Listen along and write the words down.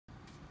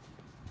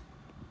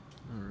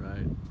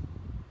Alright,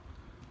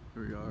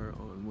 here we are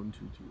on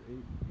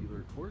 1228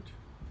 Beeler Court.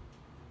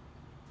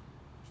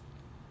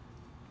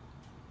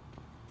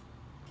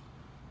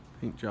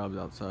 Paint jobs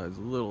outside is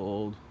a little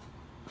old.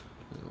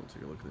 We'll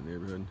take a look at the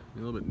neighborhood. A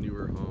little bit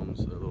newer homes,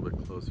 so a little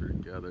bit closer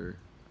together.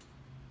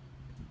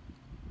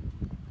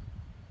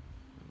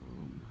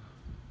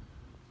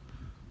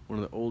 One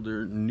of the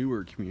older,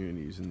 newer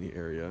communities in the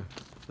area,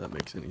 if that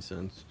makes any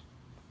sense.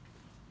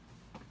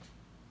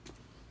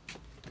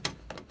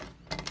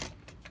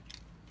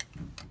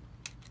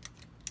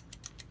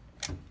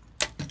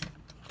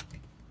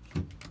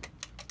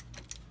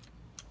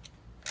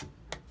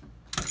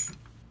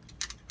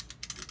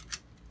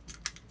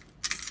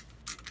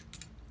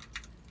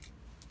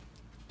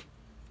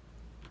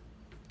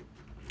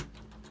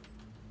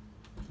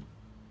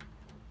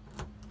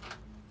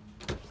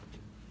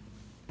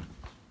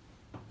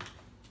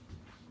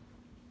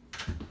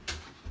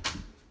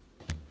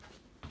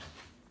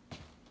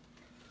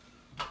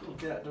 Little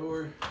cat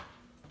door.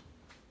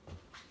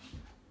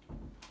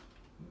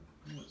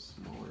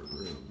 Smaller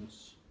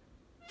rooms.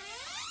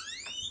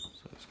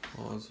 Size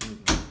closet.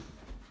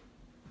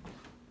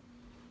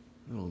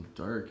 A little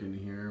dark in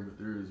here, but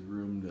there is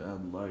room to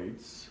add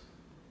lights.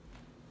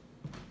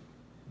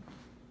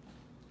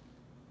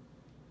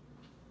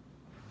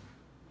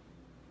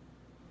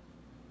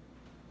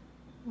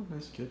 Oh,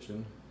 nice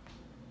kitchen.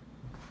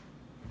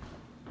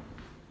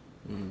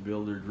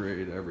 Builder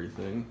grade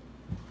everything.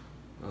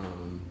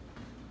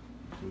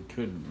 We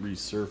could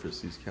resurface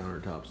these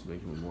countertops to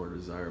make them a more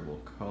desirable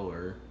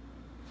color,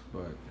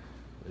 but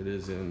it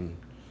is in,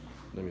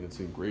 it's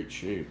in great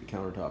shape. The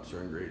countertops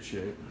are in great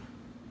shape.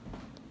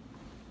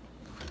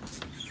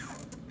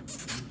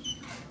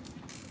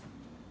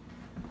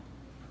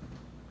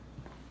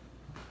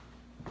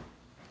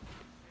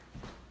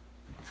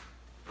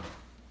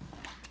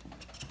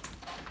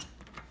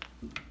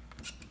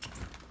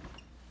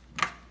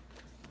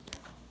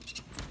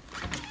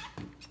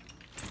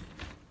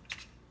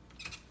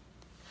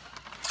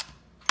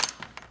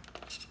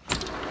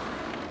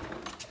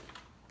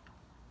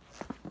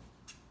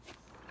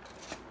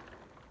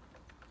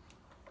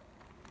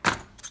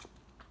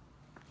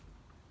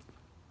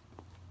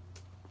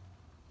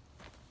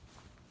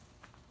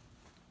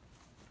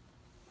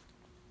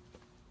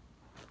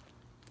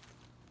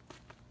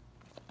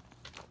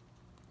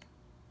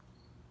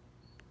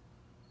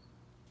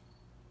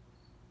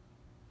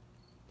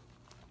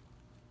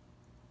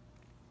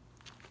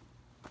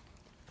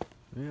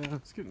 Yeah,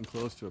 it's getting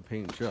close to a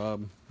paint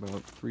job.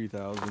 About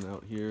 3,000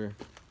 out here,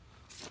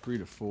 3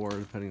 to 4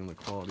 depending on the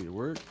quality of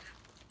work.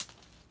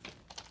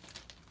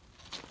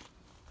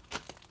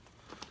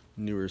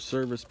 Newer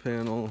service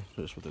panel,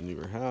 just with a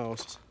newer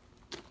house.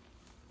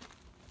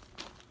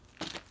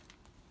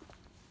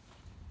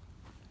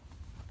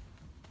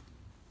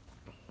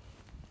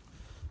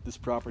 This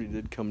property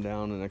did come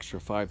down an extra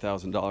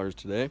 $5,000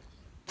 today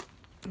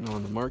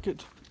on the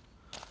market.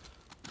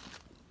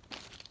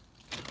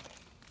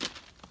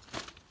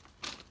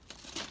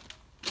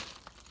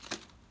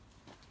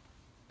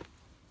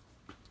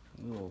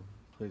 Little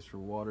place for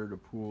water to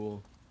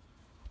pool,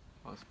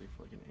 possibly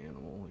for like an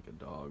animal, like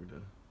a dog to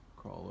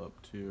crawl up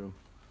to.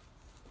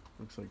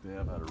 Looks like they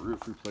have had a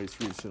roof replaced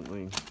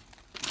recently.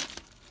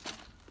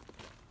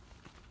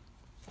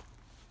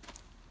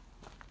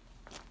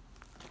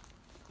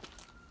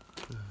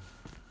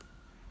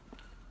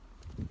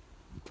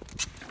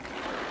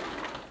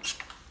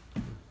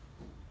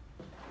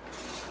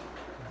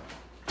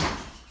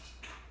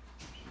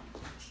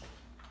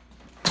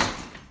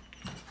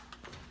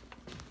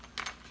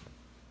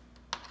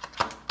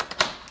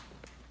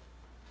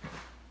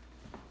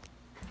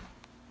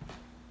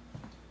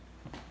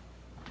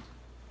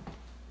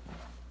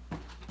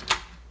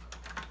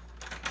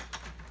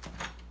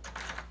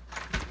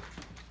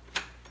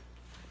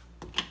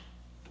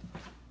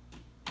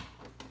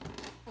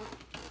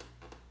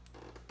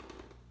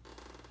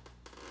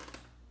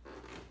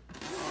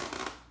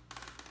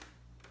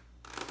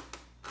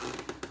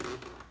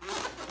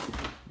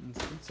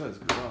 Size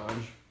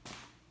garage.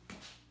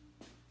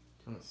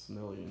 Kind of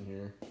smelly in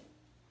here.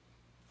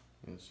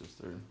 It's just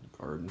their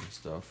garden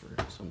stuff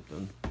or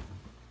something.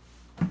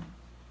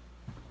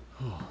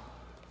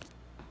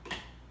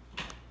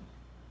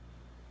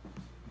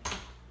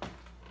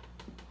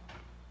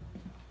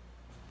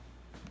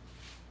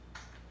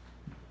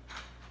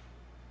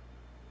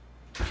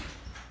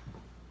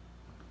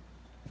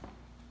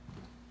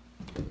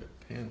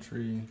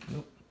 Pantry.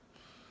 Nope.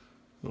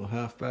 Little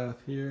half bath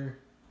here.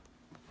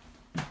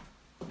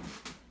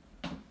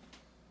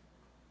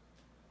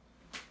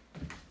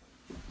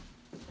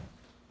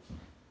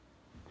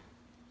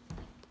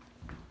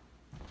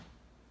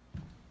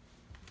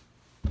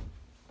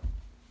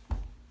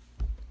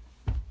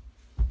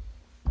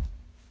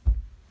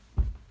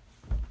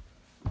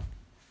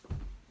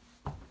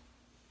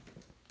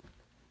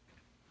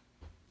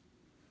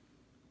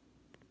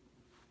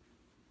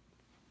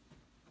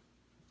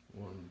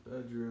 One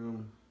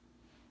bedroom,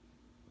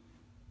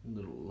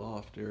 little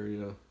loft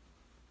area.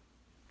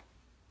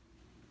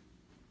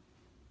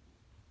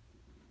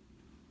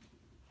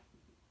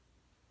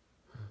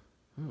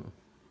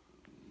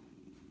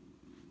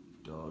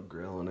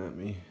 growling at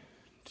me.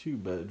 2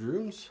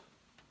 bedrooms.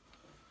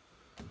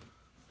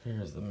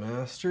 Here's the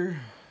master.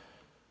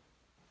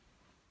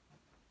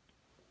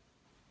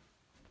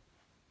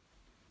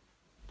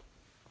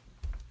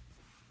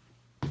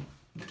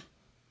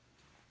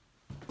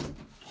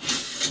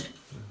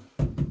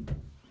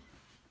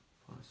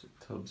 Plastic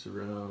tubs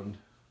around.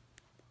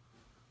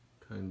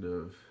 Kind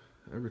of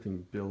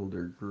everything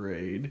builder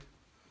grade.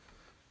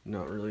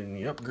 Not really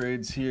any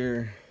upgrades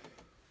here.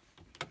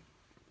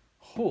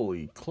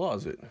 Holy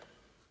closet.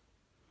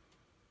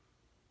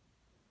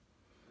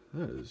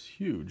 That is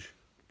huge.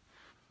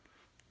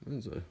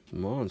 That's a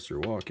monster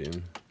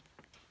walk-in.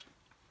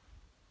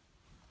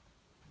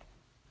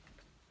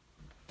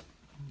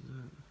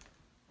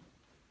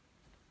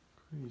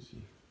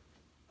 Crazy.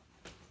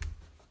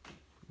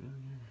 Put it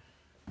down here.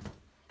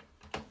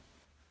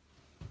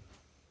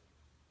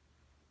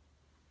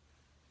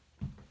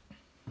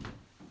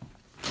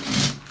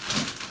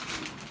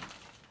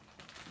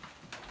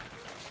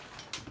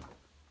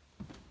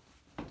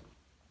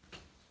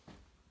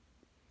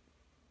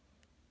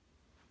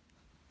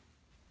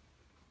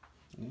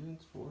 Yeah,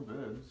 it's 4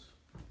 beds.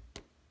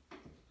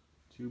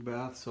 2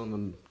 baths on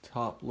the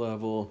top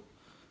level,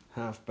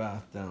 half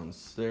bath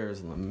downstairs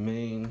on the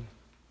main.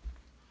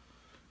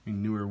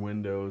 Newer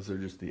windows, they're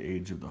just the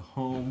age of the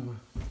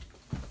home.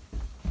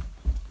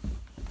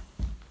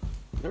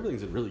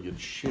 Everything's in really good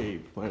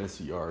shape, minus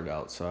the yard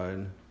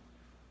outside.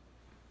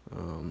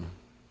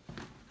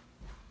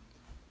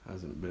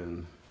 Hasn't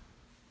been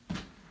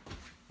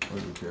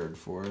cared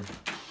for. I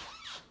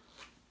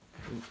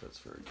think that's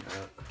for a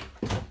cat.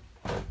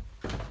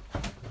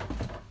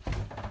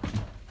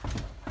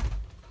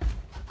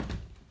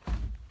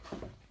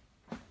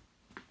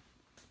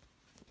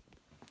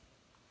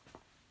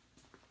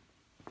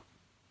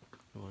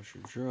 Washer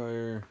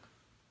dryer.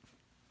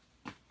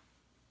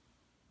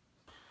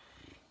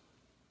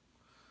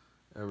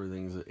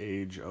 Everything's the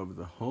age of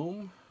the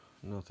home,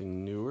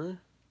 nothing newer.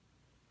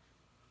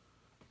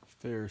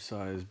 Fair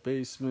sized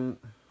basement.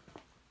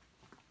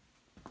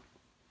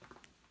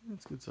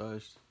 It's good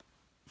sized.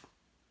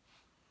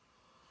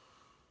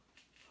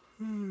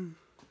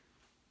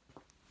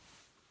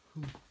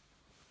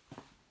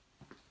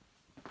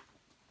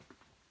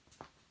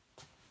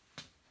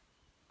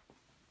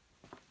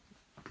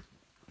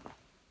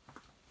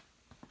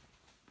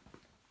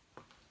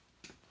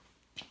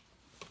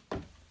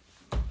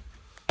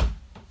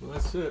 Well,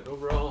 that's it.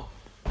 Overall,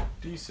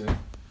 decent.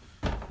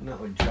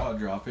 Not like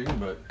jaw-dropping,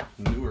 but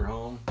newer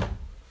home.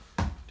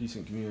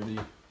 Decent community.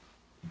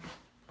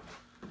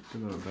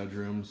 Good amount of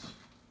bedrooms.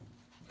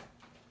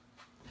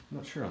 I'm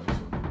not sure on this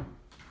one.